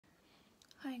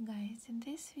Hi guys, in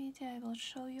this video I will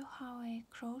show you how I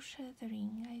crochet the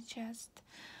ring.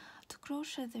 To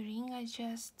crochet the ring I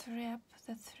just wrap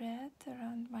the thread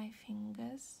around my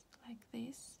fingers like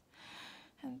this,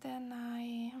 and then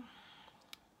I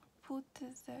put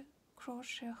the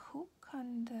crochet hook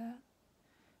under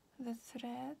the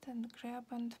thread and grab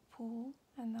and pull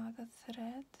another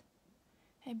thread,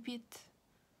 a bit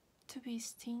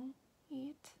twisting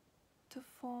it to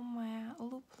form a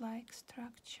loop-like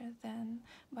structure then,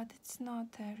 but it's not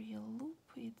a real loop,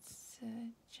 it's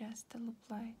just a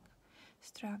loop-like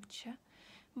structure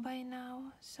by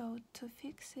now. So to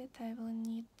fix it I will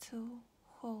need to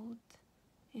hold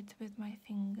it with my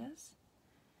fingers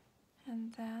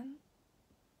and then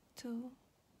to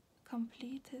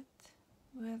complete it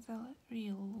with a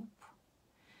real loop.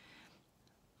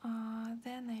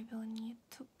 Then I will need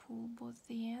to pull both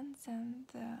the ends and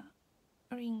the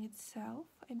ring itself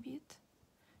a bit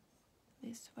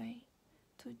this way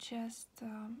to just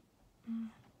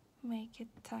make it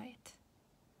tight.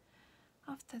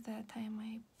 After that I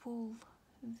may pull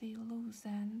the loose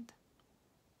end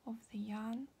of the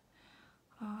yarn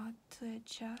to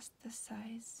adjust the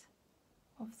size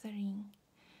of the ring,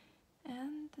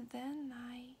 and then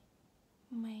I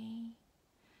may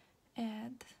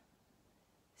add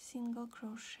single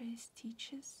crochet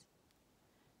stitches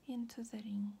into the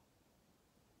ring.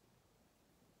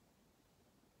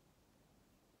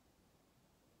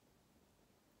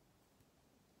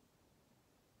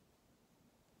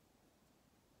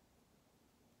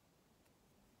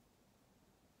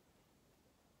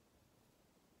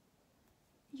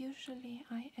 Usually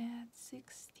I add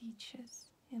 6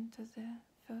 stitches into the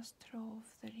first row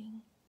of the ring.